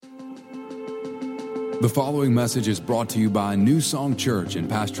The following message is brought to you by New Song Church and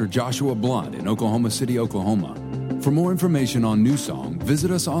Pastor Joshua Blunt in Oklahoma City, Oklahoma. For more information on New Song,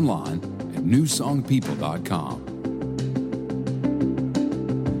 visit us online at newsongpeople.com.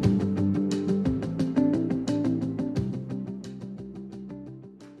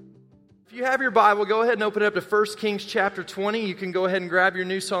 If you have your Bible, go ahead and open it up to 1 Kings chapter 20. You can go ahead and grab your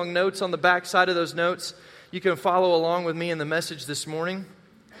New Song notes on the back side of those notes. You can follow along with me in the message this morning.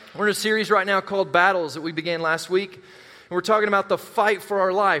 We're in a series right now called Battles that we began last week. And we're talking about the fight for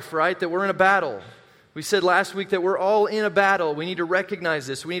our life, right? That we're in a battle. We said last week that we're all in a battle. We need to recognize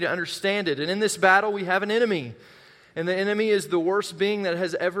this. We need to understand it. And in this battle, we have an enemy. And the enemy is the worst being that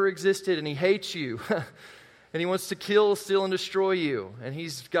has ever existed. And he hates you. And he wants to kill, steal, and destroy you. And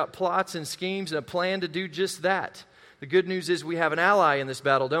he's got plots and schemes and a plan to do just that. The good news is we have an ally in this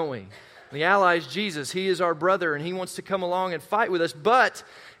battle, don't we? And the ally is Jesus. He is our brother, and he wants to come along and fight with us. But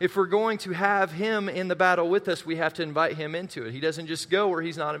if we're going to have him in the battle with us, we have to invite him into it. He doesn't just go where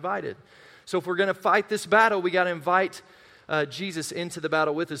he's not invited. So if we're going to fight this battle, we got to invite Jesus into the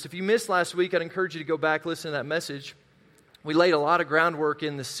battle with us. If you missed last week, I'd encourage you to go back, listen to that message. We laid a lot of groundwork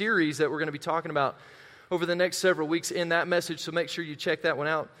in the series that we're going to be talking about over the next several weeks in that message, so make sure you check that one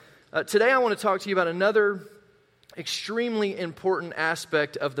out. Today I want to talk to you about another extremely important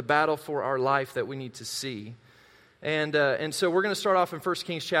aspect of the battle for our life that we need to see. And so we're going to start off in 1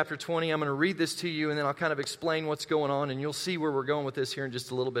 Kings chapter 20. I'm going to read this to you, and then I'll kind of explain what's going on, and you'll see where we're going with this here in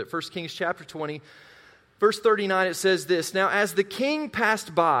just a little bit. 1 Kings chapter 20, verse 39, it says this, "Now as the king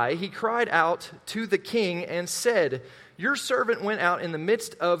passed by, he cried out to the king and said, 'Your servant went out in the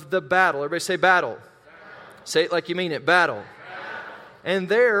midst of the battle.'" Everybody say battle. Say it like you mean it, battle. "And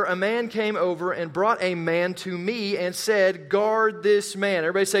there a man came over and brought a man to me and said, 'Guard this man.'"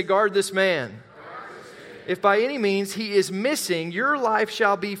 Everybody say, "Guard this man. "If by any means he is missing, your life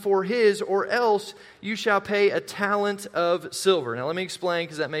shall be for his, or else you shall pay a talent of silver." Now let me explain,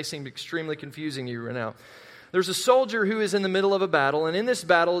 because that may seem extremely confusing to you right now. There's a soldier who is in the middle of a battle, and in this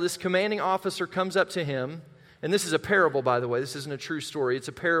battle, this commanding officer comes up to him. And this is a parable, by the way. This isn't a true story. It's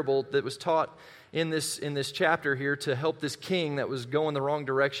a parable that was taught in this chapter here to help this king that was going the wrong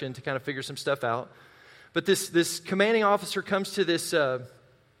direction to kind of figure some stuff out. But this commanding officer comes to this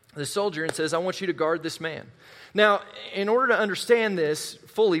soldier and says, "I want you to guard this man." Now, in order to understand this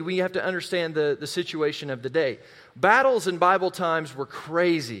fully, we have to understand the situation of the day. Battles in Bible times were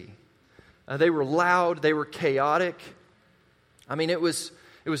crazy. They were loud. They were chaotic. I mean, it was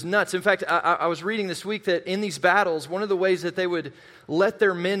nuts. In fact, I was reading this week that in these battles, one of the ways that they would let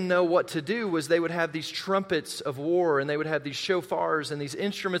their men know what to do was they would have these trumpets of war, and they would have these shofars and these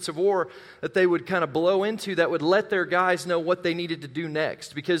instruments of war that they would kind of blow into that would let their guys know what they needed to do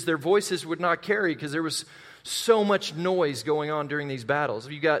next, because their voices would not carry because there was so much noise going on during these battles.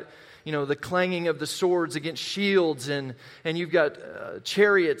 You got the clanging of the swords against shields, and you've got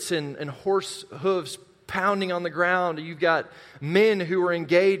chariots and horse hooves pounding on the ground. You've got men who are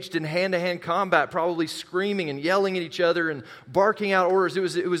engaged in hand-to-hand combat, probably screaming and yelling at each other and barking out orders.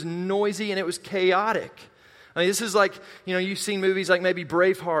 It was noisy and it was chaotic. I mean, this is like, you've seen movies like maybe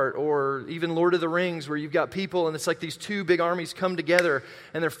Braveheart or even Lord of the Rings, where you've got people and it's like these two big armies come together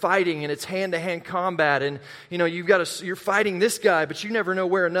and they're fighting, and it's hand-to-hand combat, and you're fighting this guy, but you never know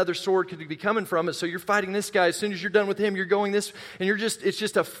where another sword could be coming from. And so you're fighting this guy. As soon as you're done with him, you're going this, and it's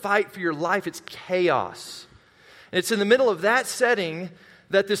just a fight for your life. It's chaos. And it's in the middle of that setting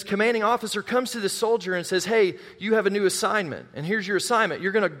that this commanding officer comes to the soldier and says, "Hey, you have a new assignment, and here's your assignment.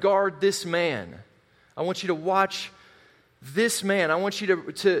 You're going to guard this man. I want you to watch this man. I want you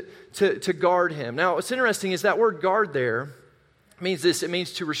to guard him." Now, what's interesting is that word guard there means this. It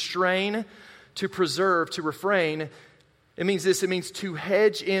means to restrain, to preserve, to refrain. It means this. It means to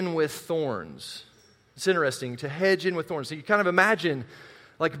hedge in with thorns. It's interesting, to hedge in with thorns. So you kind of imagine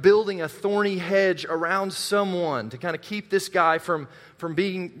like building a thorny hedge around someone to kind of keep this guy from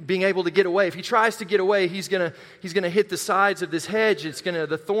being able to get away. If he tries to get away, he's gonna hit the sides of this hedge.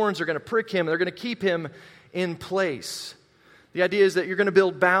 The thorns are gonna prick him. They're gonna keep him in place. The idea is that you're gonna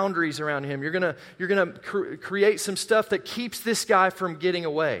build boundaries around him. You're gonna create some stuff that keeps this guy from getting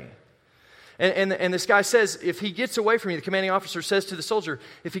away. And this guy says, if he gets away from you, the commanding officer says to the soldier,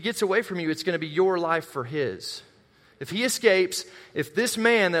 if he gets away from you, it's gonna be your life for his. If he escapes, if this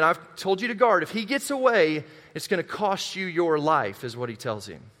man that I've told you to guard, if he gets away, it's going to cost you your life, is what he tells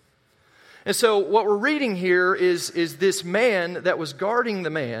him. And so what we're reading here is this man that was guarding the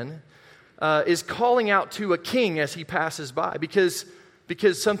man is calling out to a king as he passes by, because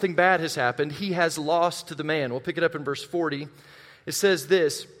something bad has happened. He has lost the man. We'll pick it up in verse 40. It says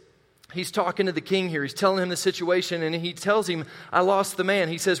this, he's talking to the king here. He's telling him the situation, and he tells him, I lost the man.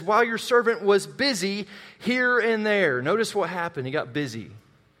 He says, while your servant was busy here and there. Notice what happened. He got busy.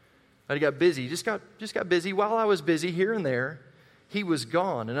 He got busy. He just got busy. While I was busy here and there, he was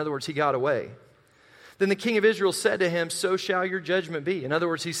gone. In other words, he got away. Then the king of Israel said to him, so shall your judgment be. In other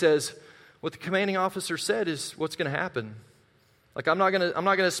words, he says, what the commanding officer said is what's going to happen. Like, I'm not going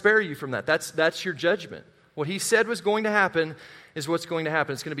to spare you from that. That's your judgment. What he said was going to happen is what's going to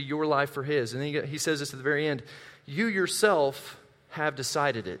happen. It's going to be your life for his. And then he says this at the very end. You yourself have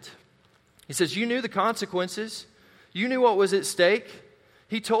decided it. He says, you knew the consequences. You knew what was at stake.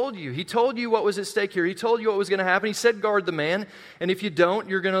 He told you. He told you what was at stake here. He told you what was going to happen. He said, guard the man. And if you don't,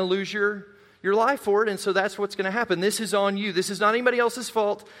 you're going to lose your life for it. And so that's what's going to happen. This is on you. This is not anybody else's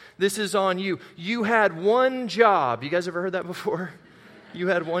fault. This is on you. You had one job. You guys ever heard that before? You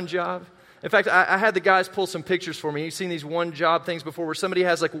had one job? In fact, I had the guys pull some pictures for me. You've seen these one job things before where somebody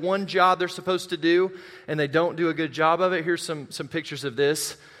has like one job they're supposed to do and they don't do a good job of it. Here's some pictures of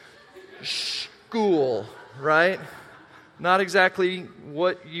this. School, right? Not exactly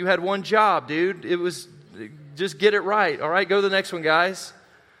what you had one job, dude. It was just get it right. All right, go to the next one, guys.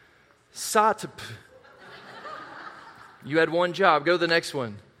 Satp. You had one job. Go to the next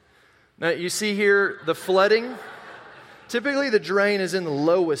one. Now, you see here the flooding. Typically, the drain is in the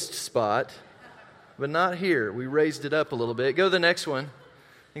lowest spot, but not here. We raised it up a little bit. Go to the next one.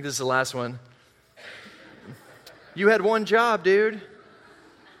 I think this is the last one. You had one job, dude.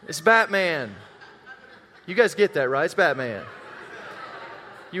 It's Batman. You guys get that, right? It's Batman.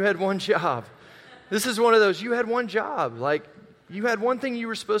 You had one job. This is one of those, you had one job. Like, you had one thing you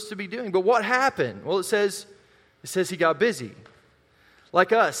were supposed to be doing. But what happened? Well, it says he got busy.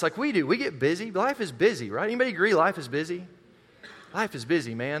 Like us, like we do. We get busy. Life is busy, right? Anybody agree life is busy? Life is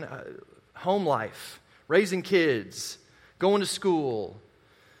busy, man. Home life, raising kids, going to school,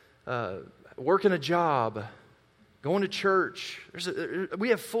 working a job, going to church. We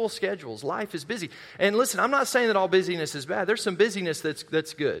have full schedules. Life is busy. And listen, I'm not saying that all busyness is bad. There's some busyness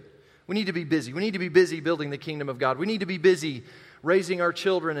that's good. We need to be busy. We need to be busy building the kingdom of God. We need to be busy raising our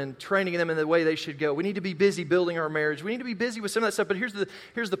children and training them in the way they should go. We need to be busy building our marriage. We need to be busy with some of that stuff. But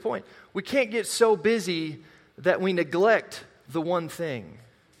here's the point. We can't get so busy that we neglect the one thing.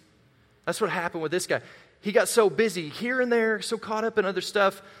 That's what happened with this guy. He got so busy here and there, so caught up in other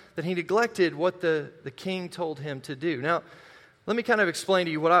stuff, that he neglected what the king told him to do. Now, let me kind of explain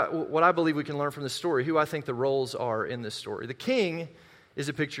to you what I believe we can learn from this story, who I think the roles are in this story. The king is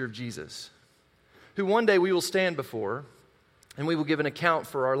a picture of Jesus, who one day we will stand before and we will give an account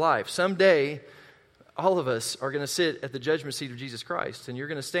for our life. Someday, all of us are going to sit at the judgment seat of Jesus Christ, and you're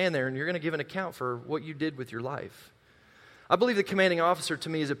going to stand there and you're going to give an account for what you did with your life. I believe the commanding officer to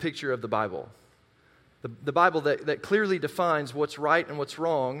me is a picture of the Bible. The Bible that clearly defines what's right and what's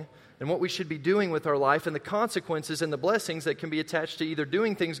wrong and what we should be doing with our life and the consequences and the blessings that can be attached to either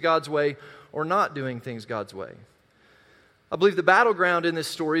doing things God's way or not doing things God's way. I believe the battleground in this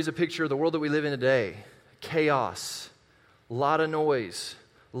story is a picture of the world that we live in today. Chaos, a lot of noise,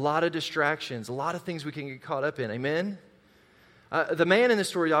 a lot of distractions, a lot of things we can get caught up in. Amen? The man in this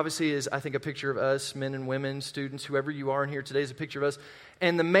story obviously is, I think, a picture of us, men and women, students, whoever you are in here today is a picture of us.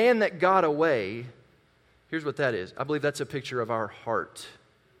 And the man that got away, here's what that is. I believe that's a picture of our heart.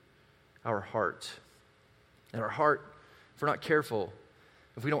 Our heart. And our heart, if we're not careful,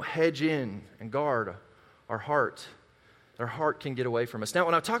 if we don't hedge in and guard our heart can get away from us. Now,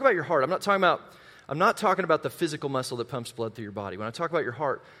 when I talk about your heart, I'm not talking about the physical muscle that pumps blood through your body. When I talk about your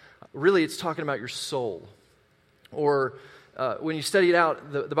heart, really it's talking about your soul. Or when you study it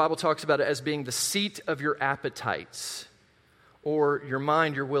out, the Bible talks about it as being the seat of your appetites, or your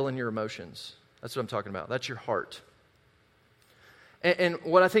mind, your will, and your emotions. That's what I'm talking about. That's your heart. And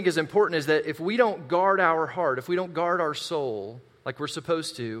what I think is important is that if we don't guard our heart, if we don't guard our soul like we're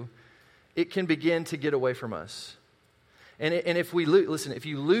supposed to, it can begin to get away from us. And if if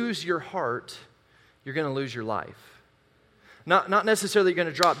you lose your heart, you're going to lose your life. Not necessarily you're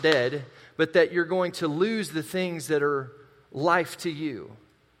going to drop dead, but that you're going to lose the things that are life to you.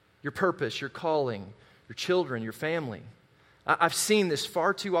 Your purpose, your calling, your children, your family. I've seen this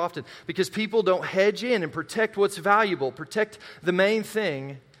far too often because people don't hedge in and protect what's valuable, protect the main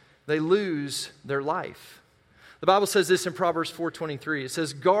thing, they lose their life. The Bible says this in Proverbs 4:23. It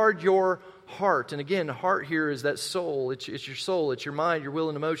says, guard your heart. And again, heart here is that soul. It's your soul. It's your mind, your will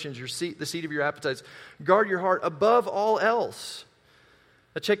and emotions, the seat of your appetites. Guard your heart above all else.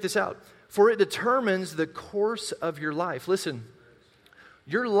 Now check this out. For it determines the course of your life. Listen,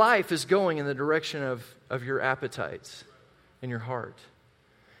 your life is going in the direction of your appetites and your heart.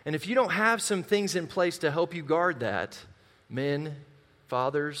 And if you don't have some things in place to help you guard that, men,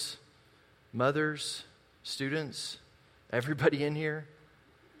 fathers, mothers, students, everybody in here,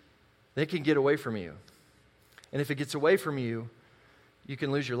 they can get away from you. And if it gets away from you, you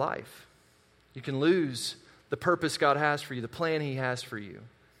can lose your life. You can lose the purpose God has for you, the plan He has for you,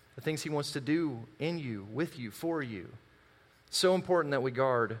 the things He wants to do in you, with you, for you. So important that we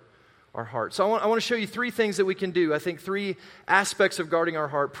guard our heart. So I want to show you 3 things that we can do. I think 3 aspects of guarding our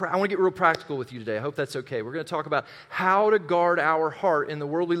heart. I want to get real practical with you today. I hope that's okay. We're going to talk about how to guard our heart in the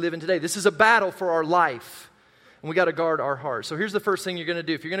world we live in today. This is a battle for our life, and we got to guard our heart. So here's the first thing you're going to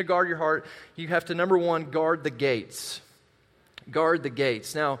do. If you're going to guard your heart, you have to, number 1, guard the gates. Guard the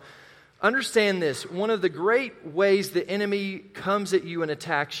gates. Now, understand this. One of the great ways the enemy comes at you and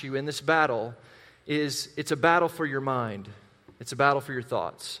attacks you in this battle is it's a battle for your mind. It's a battle for your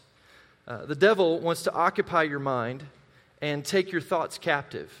thoughts. The devil wants to occupy your mind and take your thoughts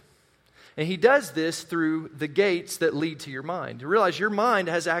captive. And he does this through the gates that lead to your mind. You realize your mind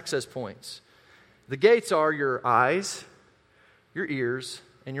has access points. The gates are your eyes, your ears,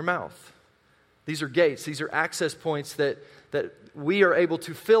 and your mouth. These are gates. These are access points that we are able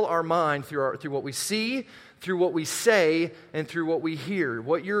to fill our mind through what we see, through what we say, and through what we hear.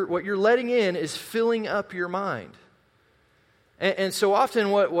 What you're letting in is filling up your mind. And so often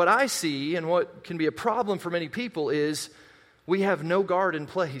what I see and what can be a problem for many people is we have no guard in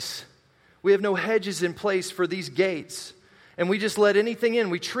place. We have no hedges in place for these gates. And we just let anything in.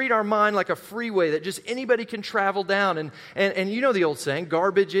 We treat our mind like a freeway that just anybody can travel down. And you know the old saying,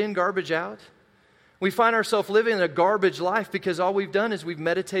 garbage in, garbage out. We find ourselves living a garbage life because all we've done is we've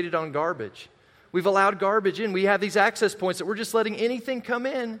meditated on garbage. We've allowed garbage in. We have these access points that we're just letting anything come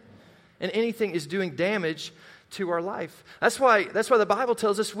in, and anything is doing damage to our life. That's why the Bible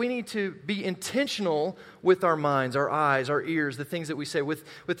tells us we need to be intentional with our minds, our eyes, our ears, the things that we say with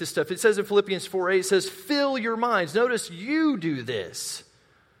this stuff. It says in Philippians 4:8, it says, fill your minds. Notice you do this.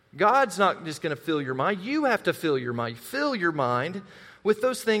 God's not just going to fill your mind. You have to fill your mind. Fill your mind with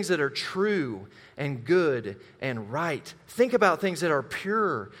those things that are true and good and right. Think about things that are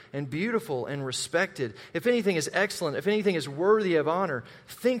pure and beautiful and respected. If anything is excellent, if anything is worthy of honor,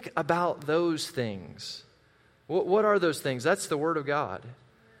 think about those things. What are those things? That's the Word of God.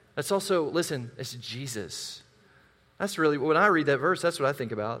 That's also, listen, it's Jesus. That's really, when I read that verse, that's what I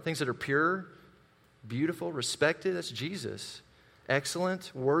think about. Things that are pure, beautiful, respected, that's Jesus. Excellent,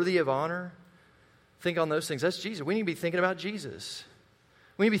 worthy of honor. Think on those things. That's Jesus. We need to be thinking about Jesus.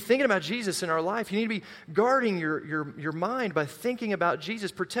 We need to be thinking about Jesus in our life. You need to be guarding your mind by thinking about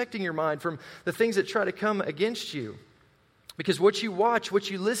Jesus, protecting your mind from the things that try to come against you. Because what you watch,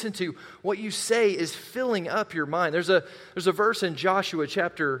 what you listen to, what you say is filling up your mind. There's a verse in Joshua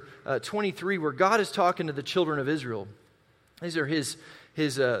chapter 23 where God is talking to the children of Israel. These are his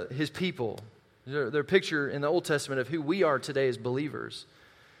people. They're a picture in the Old Testament of who we are today as believers.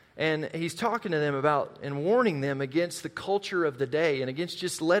 And he's talking to them about and warning them against the culture of the day and against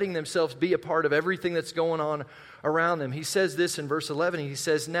just letting themselves be a part of everything that's going on around them. He says this in verse 11. He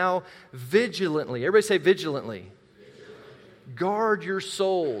says, now vigilantly. Everybody say vigilantly. Guard your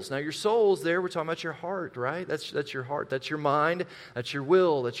souls. Now your souls there, we're talking about your heart, right? That's your heart. That's your mind. That's your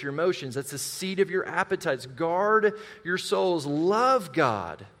will. That's your emotions. That's the seat of your appetites. Guard your souls. Love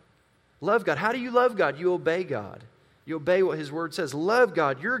God. Love God. How do you love God? You obey God. You obey what His Word says. Love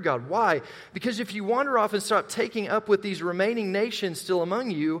God, your God. Why? Because if you wander off and start taking up with these remaining nations still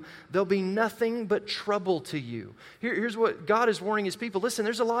among you, there'll be nothing but trouble to you. Here's what God is warning His people. Listen,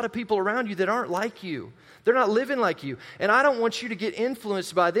 there's a lot of people around you that aren't like you. They're not living like you. And I don't want you to get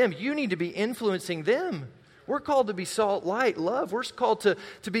influenced by them. You need to be influencing them. We're called to be salt, light, love. We're called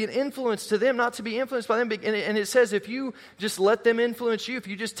to be an influence to them, not to be influenced by them. And it says if you just let them influence you, if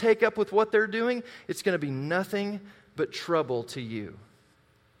you just take up with what they're doing, it's going to be nothing but trouble to you.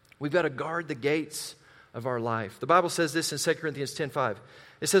 We've got to guard the gates of our life. The Bible says this in 2 Corinthians 10:5.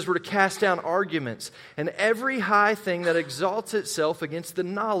 It says we're to cast down arguments and every high thing that exalts itself against the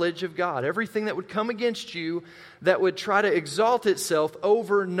knowledge of God. Everything that would come against you that would try to exalt itself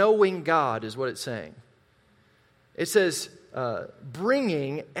over knowing God is what it's saying. It says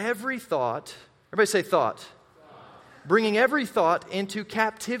bringing every thought, everybody say thought. Bringing every thought into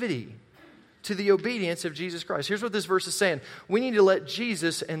captivity to the obedience of Jesus Christ. Here's what this verse is saying. We need to let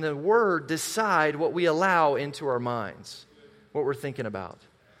Jesus and the Word decide what we allow into our minds, what we're thinking about.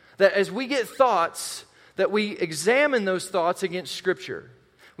 That as we get thoughts, that we examine those thoughts against Scripture.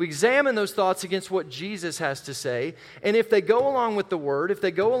 We examine those thoughts against what Jesus has to say. And if they go along with the Word, if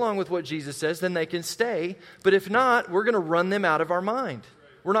they go along with what Jesus says, then they can stay. But if not, we're going to run them out of our mind.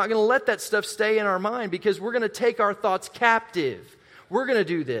 We're not going to let that stuff stay in our mind because we're going to take our thoughts captive. We're going to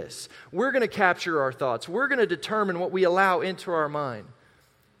do this. We're going to capture our thoughts. We're going to determine what we allow into our mind.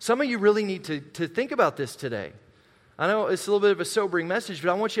 Some of you really need to think about this today. I know it's a little bit of a sobering message,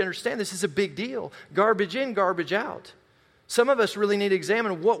 but I want you to understand this is a big deal. Garbage in, garbage out. Some of us really need to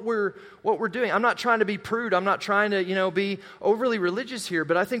examine what we're doing. I'm not trying to be prude. I'm not trying to, be overly religious here,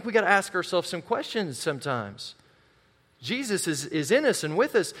 but I think we got to ask ourselves some questions sometimes. Jesus is in us and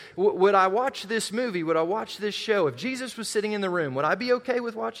with us. Would I watch this movie? Would I watch this show? If Jesus was sitting in the room, would I be okay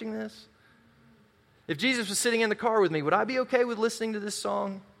with watching this? If Jesus was sitting in the car with me, would I be okay with listening to this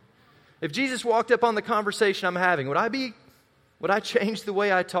song? If Jesus walked up on the conversation I'm having, would I change the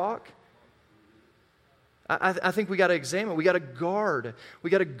way I talk? I think we got to examine. We got to guard.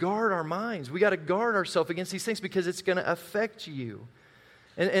 We got to guard our minds. We got to guard ourselves against these things because it's going to affect you.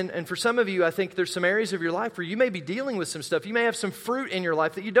 And for some of you, I think there's some areas of your life where you may be dealing with some stuff. You may have some fruit in your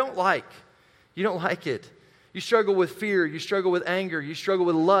life that you don't like. You don't like it. You struggle with fear. You struggle with anger. You struggle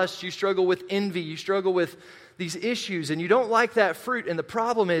with lust. You struggle with envy. You struggle with these issues, and you don't like that fruit. And the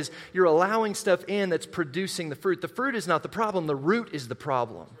problem is you're allowing stuff in that's producing the fruit. The fruit is not the problem. The root is the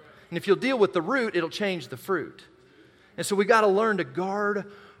problem. And if you'll deal with the root, it'll change the fruit. And so we got to learn to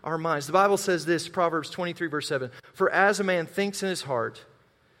guard our minds. The Bible says this, Proverbs 23, verse 7, "For as a man thinks in his heart,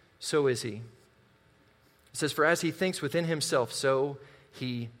 so is he." It says, "For as he thinks within himself, so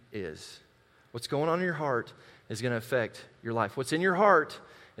he is." What's going on in your heart is going to affect your life. What's in your heart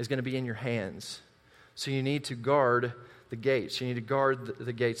is going to be in your hands. So you need to guard the gates. You need to guard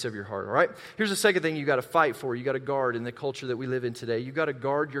the gates of your heart, all right? Here's the second thing you got to fight for. You got to guard in the culture that we live in today. You got to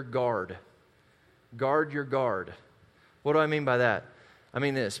guard your guard. Guard your guard. What do I mean by that? I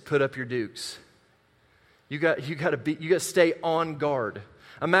mean this, put up your dukes. You got to stay on guard.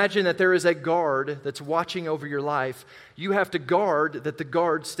 Imagine that there is a guard that's watching over your life. You have to guard that the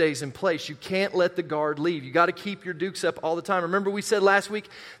guard stays in place. You can't let the guard leave. You got to keep your dukes up all the time. Remember we said last week,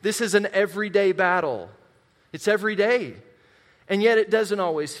 this is an everyday battle. It's every day. And yet it doesn't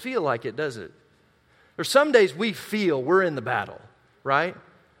always feel like it, does it? There's some days we feel we're in the battle, right?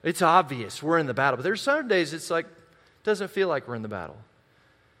 It's obvious we're in the battle. But there's some days it's like, it doesn't feel like we're in the battle.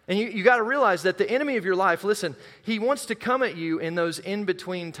 And you got to realize that the enemy of your life, listen, he wants to come at you in those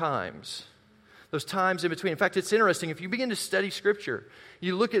in-between times. Those times in between. In fact, it's interesting. If you begin to study Scripture,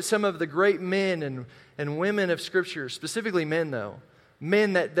 you look at some of the great men and women of Scripture, specifically men though,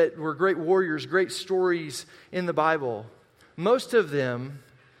 men that were great warriors, great stories in the Bible. Most of them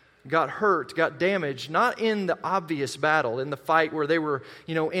got hurt, got damaged, not in the obvious battle, in the fight where they were,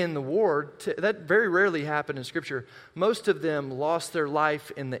 in the war. That very rarely happened in Scripture. Most of them lost their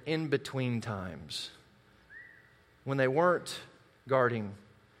life in the in-between times, when they weren't guarding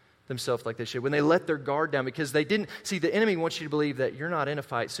themselves like they should, when they let their guard down because they didn't. See, the enemy wants you to believe that you're not in a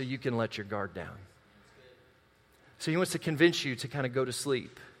fight so you can let your guard down. So he wants to convince you to kind of go to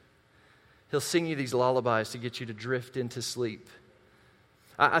sleep. He'll sing you these lullabies to get you to drift into sleep.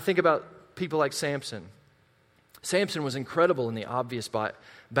 I think about people like Samson. Samson was incredible in the obvious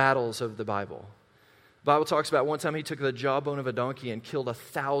battles of the Bible. The Bible talks about one time he took the jawbone of a donkey and killed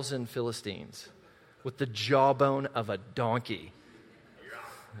 1,000 Philistines with the jawbone of a donkey.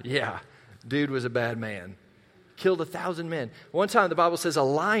 Yeah, dude was a bad man. Killed 1,000 men. One time the Bible says a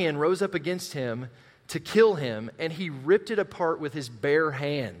lion rose up against him to kill him, and he ripped it apart with his bare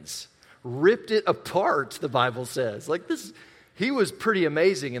hands. Ripped it apart, the Bible says. Like this. He was pretty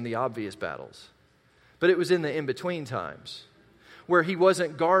amazing in the obvious battles. But it was in the in-between times where he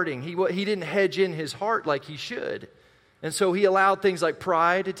wasn't guarding. He didn't hedge in his heart like he should. And so he allowed things like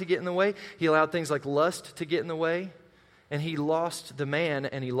pride to get in the way. He allowed things like lust to get in the way. And he lost the man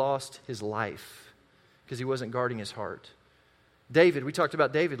and he lost his life because he wasn't guarding his heart. David, we talked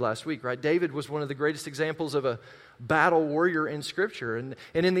about David last week, right? David was one of the greatest examples of a battle warrior in Scripture. And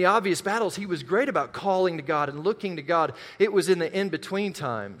in the obvious battles, he was great about calling to God and looking to God. It was in the in-between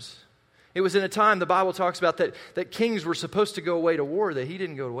times. It was in a time the Bible talks about that kings were supposed to go away to war, that he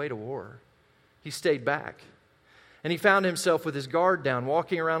didn't go away to war. He stayed back. And he found himself with his guard down,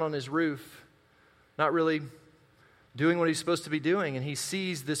 walking around on his roof, not really doing what he's supposed to be doing. And he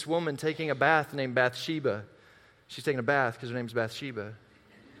sees this woman taking a bath named Bathsheba. She's taking a bath because her name's Bathsheba.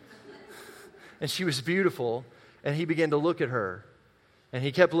 And she was beautiful. And he began to look at her. And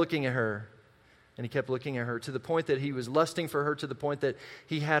he kept looking at her. And he kept looking at her to the point that he was lusting for her, to the point that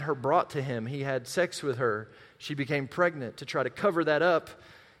he had her brought to him. He had sex with her. She became pregnant. To try to cover that up,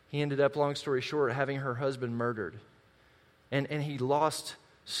 he ended up, long story short, having her husband murdered. And he lost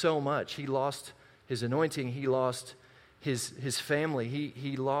so much. He lost his anointing. He lost his family.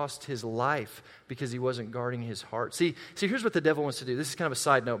 He lost his life because he wasn't guarding his heart. See, here's what the devil wants to do. This is kind of a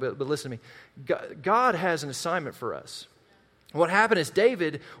side note, but listen to me. God has an assignment for us. What happened is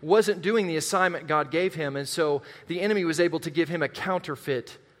David wasn't doing the assignment God gave him, and so the enemy was able to give him a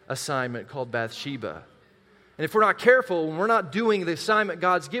counterfeit assignment called Bathsheba. And if we're not careful, when we're not doing the assignment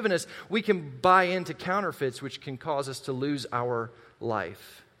God's given us, we can buy into counterfeits, which can cause us to lose our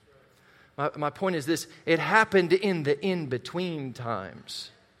life. My point is this: it happened in the in-between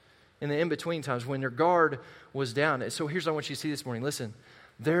times. In the in-between times when their guard was down. So here's what I want you to see this morning. Listen,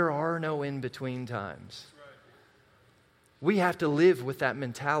 there are no in-between times. We have to live with that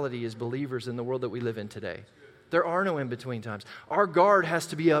mentality as believers in the world that we live in today. There are no in-between times. Our guard has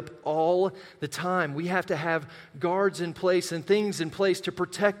to be up all the time. We have to have guards in place and things in place to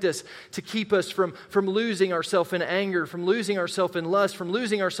protect us, to keep us from losing ourselves in anger, from losing ourselves in lust, from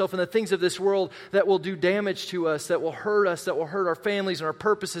losing ourselves in the things of this world that will do damage to us, that will hurt us, that will hurt our families and our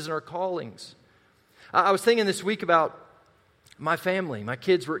purposes and our callings. I was thinking this week about my family. My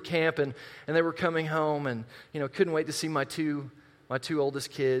kids were at camp and they were coming home and, couldn't wait to see my two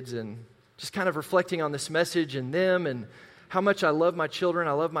oldest kids, and just kind of reflecting on this message and them and how much I love my children,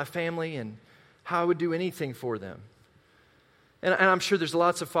 I love my family, and how I would do anything for them. And I'm sure there's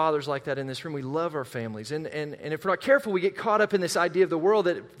lots of fathers like that in this room. We love our families. And if we're not careful, we get caught up in this idea of the world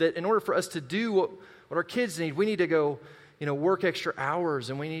that in order for us to do what our kids need, we need to go, work extra hours,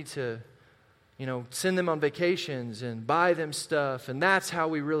 and we need to, send them on vacations and buy them stuff. And that's how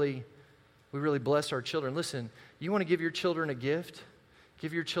we really bless our children. Listen, you want to give your children a gift?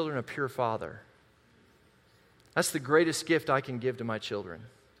 Give your children a pure father. That's the greatest gift I can give to my children,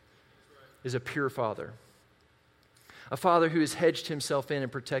 is a pure father. A father who has hedged himself in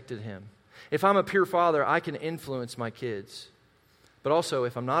and protected him. If I'm a pure father, I can influence my kids. But also,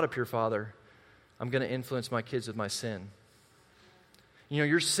 if I'm not a pure father, I'm going to influence my kids with my sin.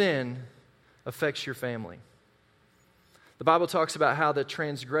 Your sin affects your family. The Bible talks about how the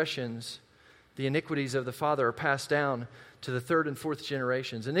transgressions, the iniquities of the father are passed down to the third and fourth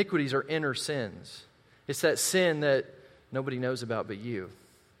generations. Iniquities are inner sins. It's that sin that nobody knows about but you.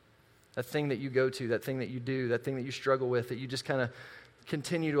 That thing that you go to, that thing that you do, that thing that you struggle with, that you just kind of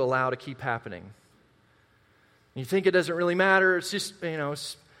continue to allow to keep happening. And you think it doesn't really matter. It's just,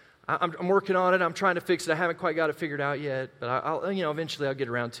 I'm working on it. I'm trying to fix it. I haven't quite got it figured out yet, but eventually I'll get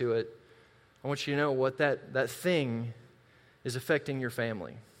around to it. I want you to know what that thing is affecting your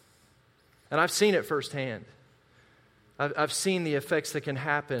family. And I've seen it firsthand. I've seen the effects that can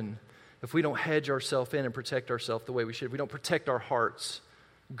happen if we don't hedge ourselves in and protect ourselves the way we should. If we don't protect our hearts,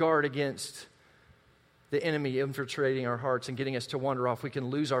 guard against the enemy infiltrating our hearts and getting us to wander off. We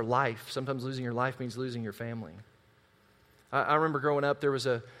can lose our life. Sometimes losing your life means losing your family. I remember growing up, there was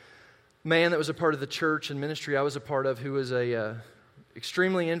a man that was a part of the church and ministry I was a part of who was a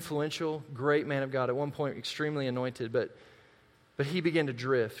extremely influential, great man of God. At one point, extremely anointed, but he began to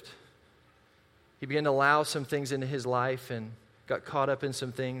drift. He began to allow some things into his life and got caught up in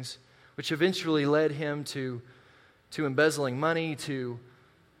some things, which eventually led him to embezzling money, to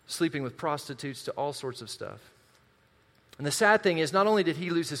sleeping with prostitutes, to all sorts of stuff. And the sad thing is, not only did he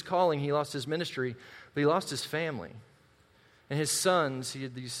lose his calling, he lost his ministry, but he lost his family. And his sons, he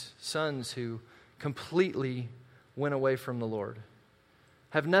had these sons who completely went away from the Lord,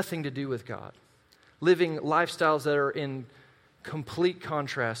 have nothing to do with God, living lifestyles that are in complete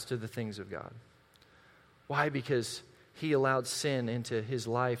contrast to the things of God. Why? Because he allowed sin into his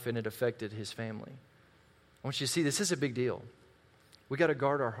life and it affected his family. I want you to see this is a big deal. We got to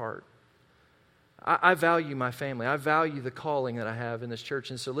guard our heart. I value my family. I value the calling that I have in this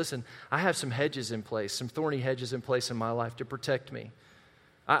church. And so listen, I have some hedges in place, some thorny hedges in place in my life to protect me.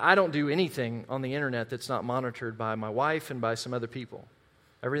 I don't do anything on the internet that's not monitored by my wife and by some other people.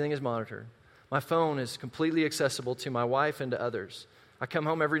 Everything is monitored. My phone is completely accessible to my wife and to others. I come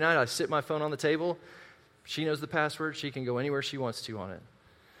home every night, I sit my phone on the table. She knows the password. She can go anywhere she wants to on it.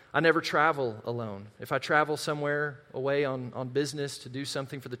 I never travel alone. If I travel somewhere away on business to do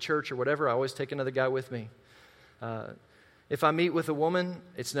something for the church or whatever, I always take another guy with me. If I meet with a woman,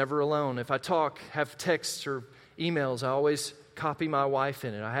 it's never alone. If I have texts or emails, I always copy my wife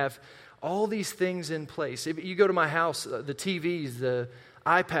in it. I have all these things in place. If you go to my house, the TVs, the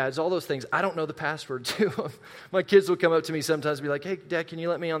iPads, all those things, I don't know the password to them. My kids will come up to me sometimes and be like, "Hey, Dad, can you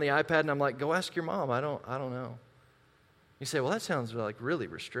let me on the iPad?" And I'm like, "Go ask your mom. I don't know." You say, "Well, that sounds like really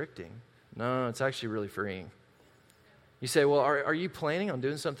restricting." No, it's actually really freeing. You say, "Well, are you planning on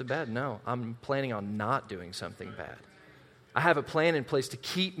doing something bad?" No, I'm planning on not doing something bad. I have a plan in place to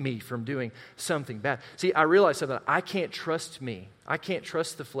keep me from doing something bad. See, I realize something. I can't trust me. I can't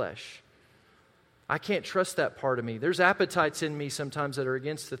trust the flesh. I can't trust that part of me. There's appetites in me sometimes that are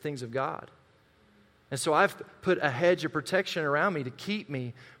against the things of God. And so I've put a hedge of protection around me to keep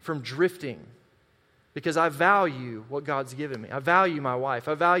me from drifting because I value what God's given me. I value my wife.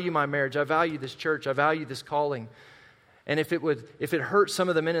 I value my marriage. I value this church. I value this calling. And if it hurt some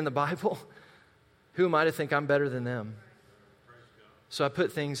of the men in the Bible, who am I to think I'm better than them? So I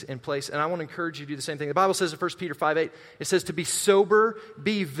put things in place, and I want to encourage you to do the same thing. The Bible says in 1 Peter 5:8, it says to be sober,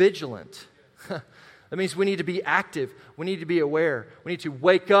 be vigilant. That means we need to be active. We need to be aware. We need to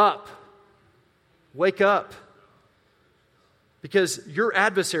wake up. Wake up. Because your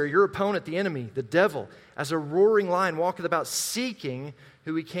adversary, your opponent, the enemy, the devil, as a roaring lion, walketh about seeking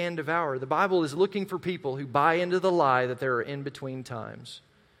who he can devour. The Bible is looking for people who buy into the lie that there are in-between times.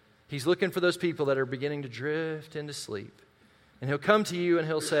 He's looking for those people that are beginning to drift into sleep. And he'll come to you and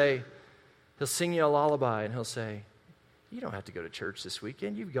he'll sing you a lullaby, and he'll say, you don't have to go to church this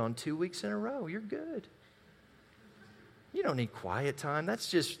weekend. You've gone 2 weeks in a row. You're good. You don't need quiet time. That's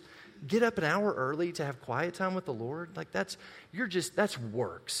just, get up an hour early to have quiet time with the Lord. Like that's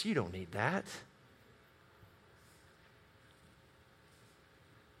works. You don't need that.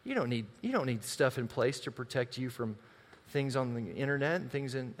 You don't need stuff in place to protect you from things on the internet and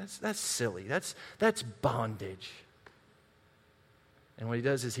things that's silly. That's bondage. And what he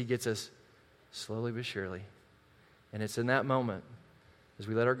does is he gets us slowly but surely. And it's in that moment, as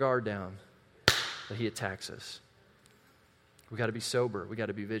we let our guard down, that he attacks us. We got to be sober. We got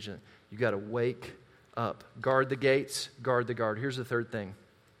to be vigilant. You got to wake up. Guard the gates, guard the guard. Here's the third thing.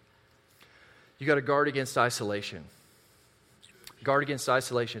 You got to guard against isolation. Guard against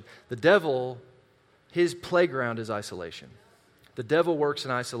isolation. The devil, his playground is isolation. The devil works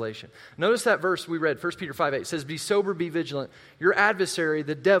in isolation. Notice that verse we read, 1 Peter 5:8. It says, be sober, be vigilant. Your adversary,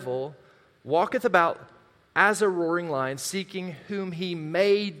 the devil, walketh about as a roaring lion, seeking whom he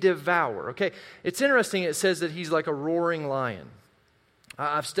may devour. Okay, it's interesting. It says that he's like a roaring lion.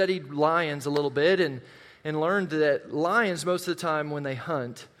 I've studied lions a little bit and learned that lions, most of the time when they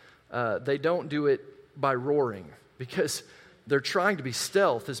hunt, they don't do it by roaring because they're trying to be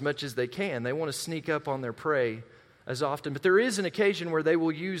stealth as much as they can. They want to sneak up on their prey as often. But there is an occasion where they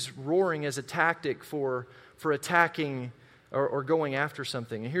will use roaring as a tactic for attacking or going after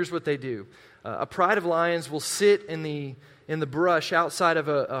something. And here's what they do. A pride of lions will sit in the brush outside of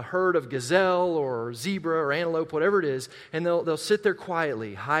a herd of gazelle or zebra or antelope, whatever it is, and they'll sit there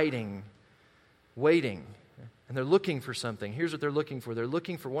quietly, hiding, waiting, and they're looking for something. Here's what they're looking for. They're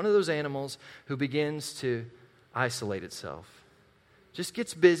looking for one of those animals who begins to isolate itself. Just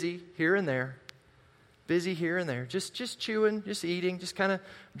gets busy here and there, just chewing, just eating, just kind of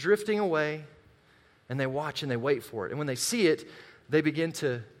drifting away, and they watch and they wait for it. And when they see it, they begin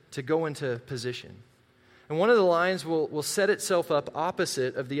to go into position. And one of the lions will set itself up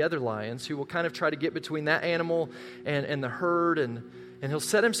opposite of the other lions who will kind of try to get between that animal and the herd, and he'll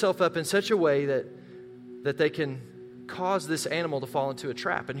set himself up in such a way that they can cause this animal to fall into a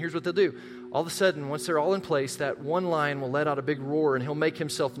trap. And here's what they'll do. All of a sudden, once they're all in place, that one lion will let out a big roar and he'll make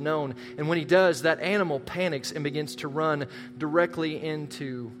himself known. And when he does, that animal panics and begins to run directly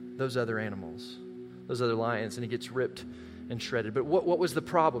into those other animals, those other lions, and he gets ripped and shredded. But what was the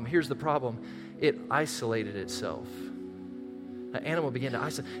problem? Here's the problem. It isolated itself. That animal began to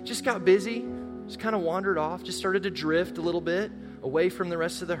isolate. Just got busy, just kind of wandered off, just started to drift a little bit away from the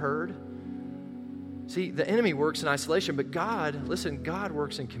rest of the herd. See, the enemy works in isolation, but God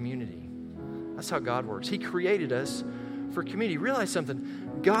works in community. That's how God works. He created us for community. Realize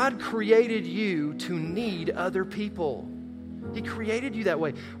something. God created you to need other people. He created you that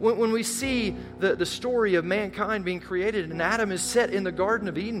way. When we see the story of mankind being created, and Adam is set in the Garden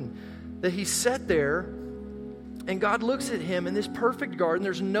of Eden, that he's set there, and God looks at him in this perfect garden.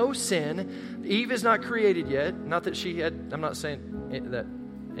 There's no sin. Eve is not created yet. Not that she had, I'm not saying that.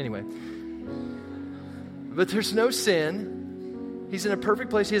 Anyway. But there's no sin. He's in a perfect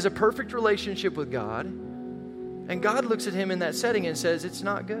place. He has a perfect relationship with God. And God looks at him in that setting and says, it's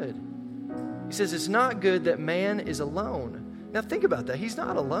not good. He says, it's not good that man is alone. Now think about that. He's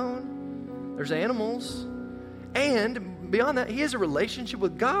not alone. There's animals. And beyond that, he has a relationship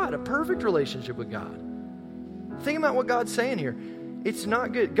with God, a perfect relationship with God. Think about what God's saying here. It's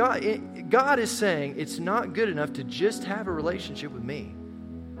not good. God is saying it's not good enough to just have a relationship with me.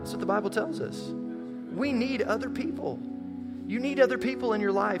 That's what the Bible tells us. We need other people. You need other people in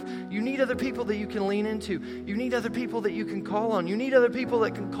your life. You need other people that you can lean into. You need other people that you can call on. You need other people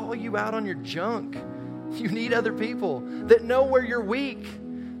that can call you out on your junk. You need other people that know where you're weak,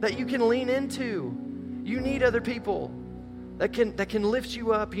 that you can lean into. You need other people that can lift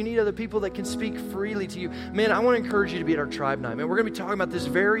you up. You need other people that can speak freely to you. Man, I want to encourage you to be at our tribe night. Man, we're going to be talking about this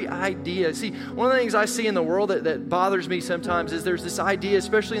very idea. See, one of the things I see in the world that bothers me sometimes is there's this idea,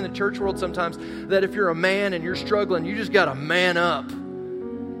 especially in the church world sometimes, that if you're a man and you're struggling, you just got to man up.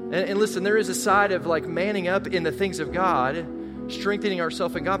 And listen, there is a side of like manning up in the things of God, strengthening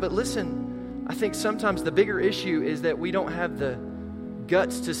ourselves in God. But listen, I think sometimes the bigger issue is that we don't have the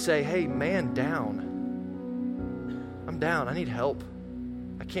guts to say, hey, man down. I'm down. I need help.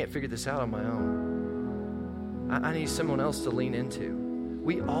 I can't figure this out on my own. I need someone else to lean into.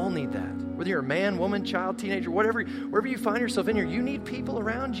 We all need that. Whether you're a man, woman, child, teenager, wherever you find yourself in here, you need people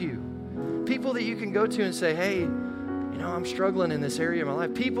around you. People that you can go to and say, hey, I'm struggling in this area of my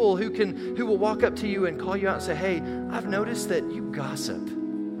life. People who will walk up to you and call you out and say, hey, I've noticed that you gossip.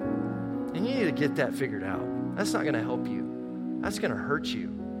 And you need to get that figured out. That's not going to help you. That's going to hurt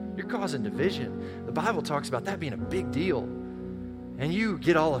you. You're causing division. The Bible talks about that being a big deal. And you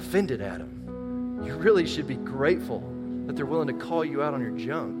get all offended at them. You really should be grateful that they're willing to call you out on your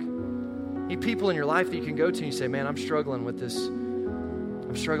junk. You need people in your life that you can go to and you say, man, I'm struggling with this.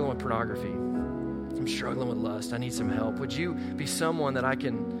 I'm struggling with pornography. I'm struggling with lust. I need some help. Would you be someone that I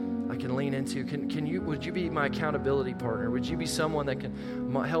can lean into? Would you be my accountability partner? Would you be someone that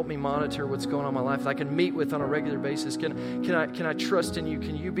can help me monitor what's going on in my life, that I can meet with on a regular basis? Can I trust in you?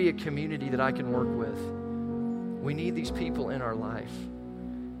 Can you be a community that I can work with? We need these people in our life.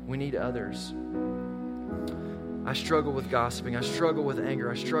 We need others. I struggle with gossiping. I struggle with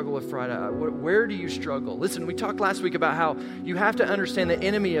anger. I struggle with pride. Where do you struggle? Listen, we talked last week about how you have to understand the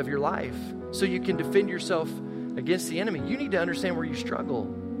enemy of your life so you can defend yourself against the enemy. You need to understand where you struggle.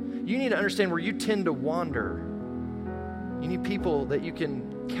 You need to understand where you tend to wander. You need people that you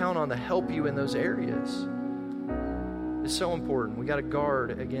can count on to help you in those areas. It's so important. We got to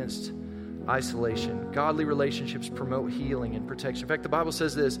guard against isolation. Godly relationships promote healing and protection. In fact, the Bible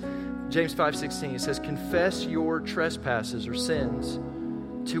says this, James 5:16, it says, confess your trespasses or sins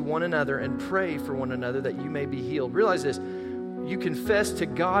to one another and pray for one another that you may be healed. Realize this, you confess to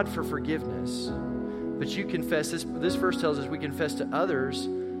God for forgiveness, but you confess, this verse tells us we confess to others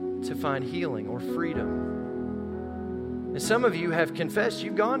to find healing or freedom. And some of you have confessed,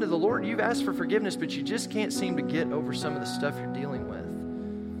 you've gone to the Lord, you've asked for forgiveness, but you just can't seem to get over some of the stuff you're dealing with.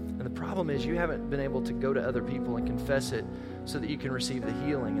 And the problem is you haven't been able to go to other people and confess it so that you can receive the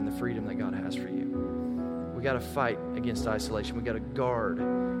healing and the freedom that God has for you. We got to fight against isolation. We got to guard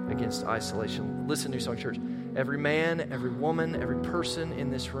against isolation. Listen, New Song Church, every man, every woman, every person in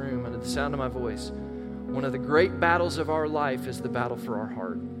this room, under the sound of my voice, one of the great battles of our life is the battle for our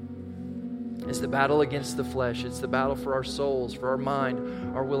heart. It's the battle against the flesh. It's the battle for our souls, for our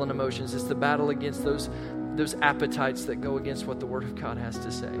mind, our will and emotions. It's the battle against those appetites that go against what the Word of God has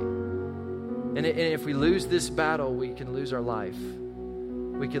to say. And if we lose this battle, we can lose our life.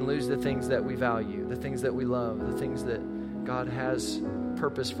 We can lose the things that we value, the things that we love, the things that God has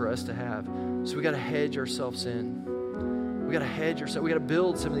purpose for us to have. So we got to hedge ourselves in. We got to hedge ourselves. We got to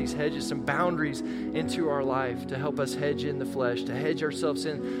build some of these hedges, some boundaries into our life to help us hedge in the flesh, to hedge ourselves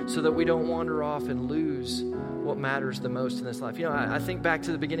in so that we don't wander off and lose what matters the most in this life. I think back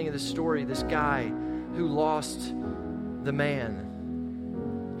to the beginning of this story, this guy who lost the man.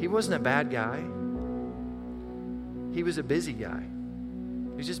 He wasn't a bad guy. He was a busy guy.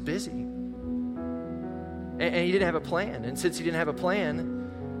 He was just busy. And he didn't have a plan. And since he didn't have a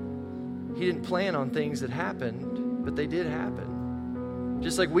plan, he didn't plan on things that happened, but they did happen.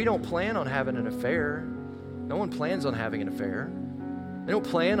 Just like we don't plan on having an affair. No one plans on having an affair. They don't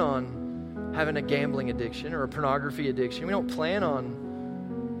plan on having a gambling addiction or a pornography addiction. We don't plan on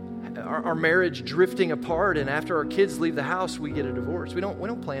our marriage drifting apart, and after our kids leave the house, we get a divorce. We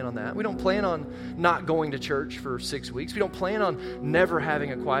don't plan on that. We don't plan on not going to church for 6 weeks. We don't plan on never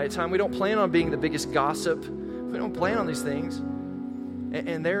having a quiet time. We don't plan on being the biggest gossip. We don't plan on these things.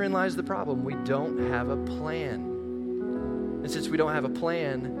 And therein lies the problem. We don't have a plan. And since we don't have a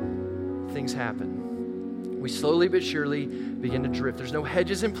plan, things happen. We slowly but surely begin to drift. There's no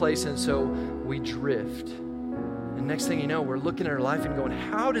hedges in place, and so we drift. And next thing you know, we're looking at our life and going,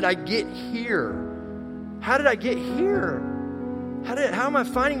 how did I get here? How did I get here? How am I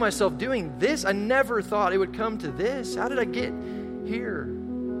finding myself doing this? I never thought it would come to this. How did I get here?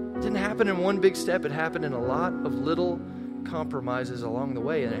 It didn't happen in one big step. It happened in a lot of little compromises along the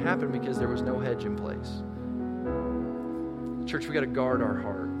way, and it happened because there was no hedge in place. Church, we got to guard our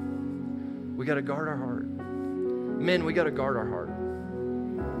heart. We got to guard our heart. Men, we got to guard our heart.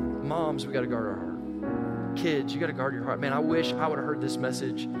 Moms, we got to guard our heart. Kids, you got to guard your heart. Man, I wish I would have heard this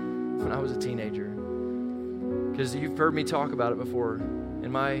message when I was a teenager, because you've heard me talk about it before.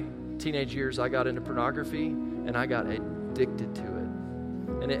 In my teenage years, I got into pornography, and I got addicted to it.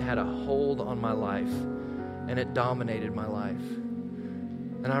 And it had a hold on my life, and it dominated my life.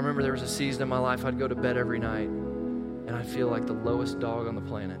 And I remember there was a season in my life I'd go to bed every night, and I'd feel like the lowest dog on the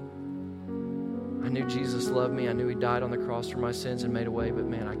planet. I knew Jesus loved me. I knew He died on the cross for my sins and made a way, but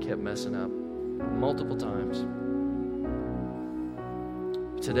man, I kept messing up multiple times.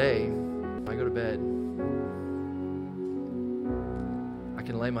 Today, When I go to bed, I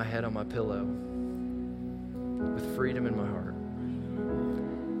can lay my head on my pillow with freedom in my heart.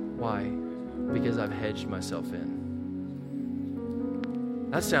 Why? Because I've hedged myself in.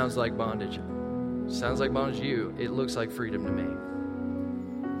 That sounds like bondage. Sounds like bondage to you. It looks like freedom to me.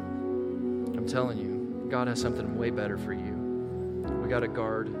 I'm telling you, God has something way better for you. We got to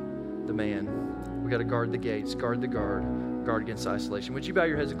guard the man. We got to guard the gates, guard the guard against isolation. Would you bow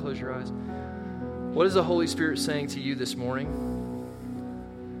your heads and close your eyes? What is the Holy Spirit saying to you this morning?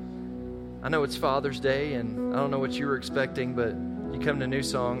 I know it's Father's Day, and I don't know what you were expecting, but you come to New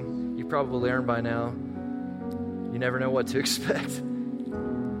Song, you probably learned by now, you never know what to expect.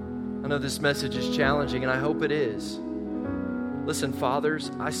 I know this message is challenging, and I hope it is. Listen,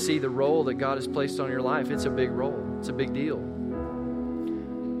 fathers, I see the role that God has placed on your life. It's a big role. It's a big deal.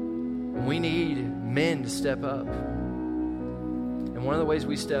 We need men to step up. And one of the ways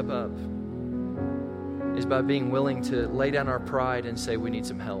we step up is by being willing to lay down our pride and say we need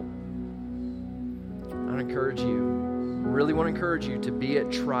some help. I encourage you, really want to encourage you to be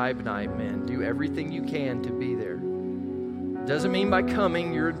at Tribe Night, men. Do everything you can to be there. Doesn't mean by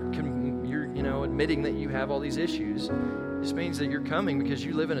coming you're admitting that you have all these issues. It just means that you're coming because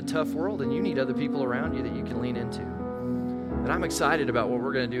you live in a tough world and you need other people around you that you can lean into. And I'm excited about what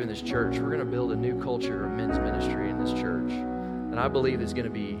we're going to do in this church. We're going to build a new culture of men's ministry in this church that I believe is going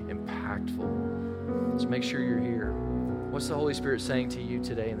to be impactful. So make sure you're here. What's the Holy Spirit saying to you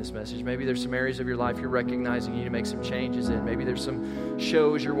today in this message? Maybe there's some areas of your life you're recognizing you need to make some changes in. Maybe there's some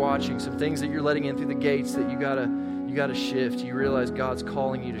shows you're watching, some things that you're letting in through the gates that you gotta shift. You realize God's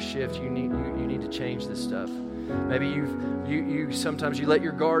calling you to shift. You need to change this stuff. Maybe you sometimes you let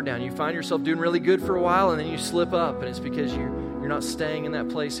your guard down. You find yourself doing really good for a while and then you slip up, and it's because you're not staying in that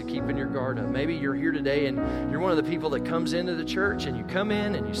place of keeping your guard up. Maybe you're here today and you're one of the people that comes into the church and you come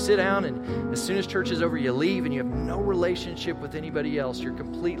in and you sit down, and as soon as church is over you leave and you have no relationship with anybody else. You're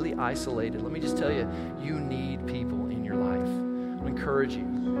completely isolated. Let me just tell you, you need people in your life. I encourage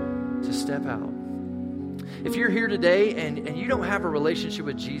you to step out. If you're here today and you don't have a relationship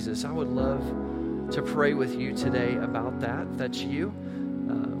with Jesus, I would love to pray with you today about that. If that's you,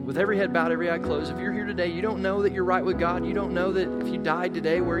 with every head bowed, every eye closed. If you're here today, you don't know that you're right with God. You don't know that if you died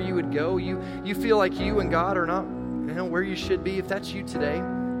today, where you would go. You feel like you and God are not where you should be. If that's you today,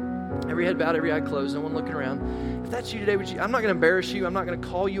 every head bowed, every eye closed, no one looking around. If that's you today, I'm not going to embarrass you. I'm not going to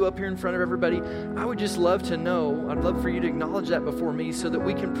call you up here in front of everybody. I would just love to know. I'd love for you to acknowledge that before me so that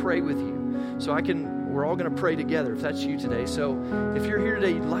we can pray with you. We're all going to pray together if that's you today. So if you're here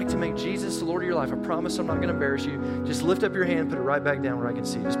today, you'd like to make Jesus the Lord of your life, I promise I'm not going to embarrass you. Just lift up your hand, put it right back down where I can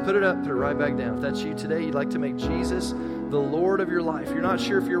see. Just put it up, put it right back down. If that's you today, you'd like to make Jesus the Lord of your life. You're not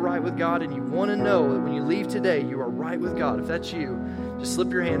sure if you're right with God and you want to know that when you leave today, you are right with God. If that's you, just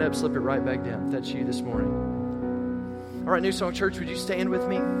slip your hand up, slip it right back down. If that's you this morning. All right, New Song Church, would you stand with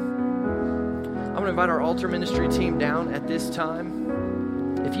me? I'm going to invite our altar ministry team down at this time.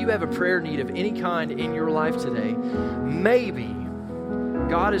 If you have a prayer need of any kind in your life today, maybe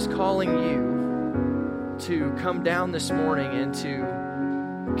God is calling you to come down this morning and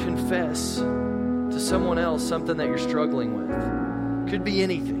to confess to someone else something that you're struggling with. Could be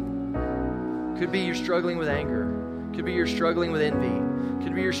anything. Could be you're struggling with anger. Could be you're struggling with envy.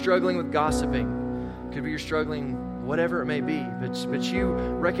 Could be you're struggling with gossiping. Could be you're struggling, whatever it may be. But you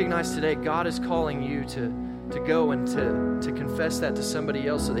recognize today God is calling you to go and to confess that to somebody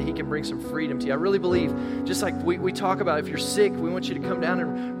else so that He can bring some freedom to you. I really believe, just like we talk about, if you're sick, we want you to come down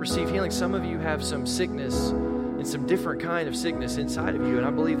and receive healing. Some of you have some sickness and some different kind of sickness inside of you, and I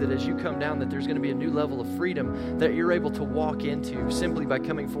believe that as you come down that there's going to be a new level of freedom that you're able to walk into simply by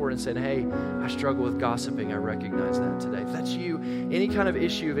coming forward and saying, hey, I struggle with gossiping. I recognize that today. If that's you, any kind of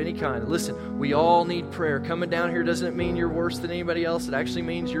issue of any kind, listen, we all need prayer. Coming down here doesn't mean you're worse than anybody else. It actually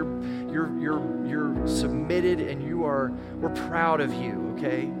means you're submitted and we're proud of you,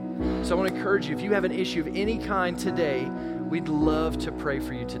 okay? So I want to encourage you, if you have an issue of any kind today, we'd love to pray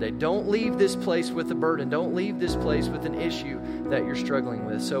for you today. Don't leave this place with a burden. Don't leave this place with an issue that you're struggling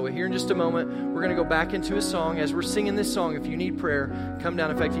with. So here in just a moment, we're going to go back into a song. As we're singing this song, if you need prayer, come down.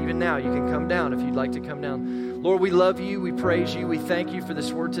 In fact, even now, you can come down if you'd like to come down. Lord, we love you. We praise you. We thank you for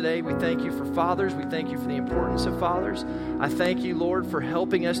this word today. We thank you for fathers. We thank you for the importance of fathers. I thank you, Lord, for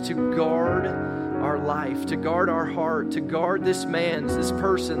helping us to guard our life, to guard our heart, to guard this man, this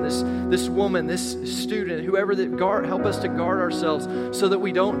person, this woman, this student, whoever that help us to guard ourselves so that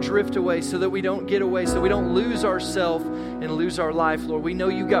we don't drift away, so that we don't get away, so we don't lose ourselves and lose our life, Lord. We know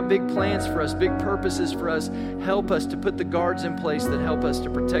you got big plans for us, big purposes for us. Help us to put the guards in place that help us to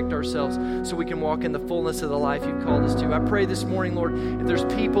protect ourselves so we can walk in the fullness of the life you've called us to. I pray this morning, Lord, if there's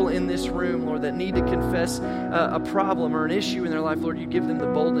people in this room, Lord, that need to confess a problem or an issue in their life, Lord, you give them the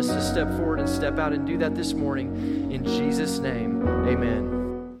boldness to step forward and step out and do that this morning. In Jesus' name, amen.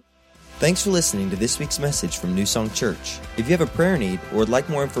 Thanks for listening to this week's message from New Song Church. If you have a prayer need or would like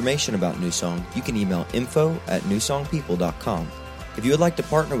more information about New Song, you can email info@newsongpeople.com. If you would like to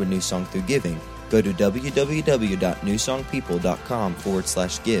partner with New Song through giving, go to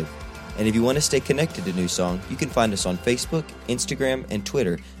www.newsongpeople.com/give. And if you want to stay connected to New Song, you can find us on Facebook, Instagram, and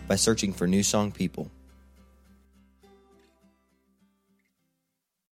Twitter by searching for New Song People.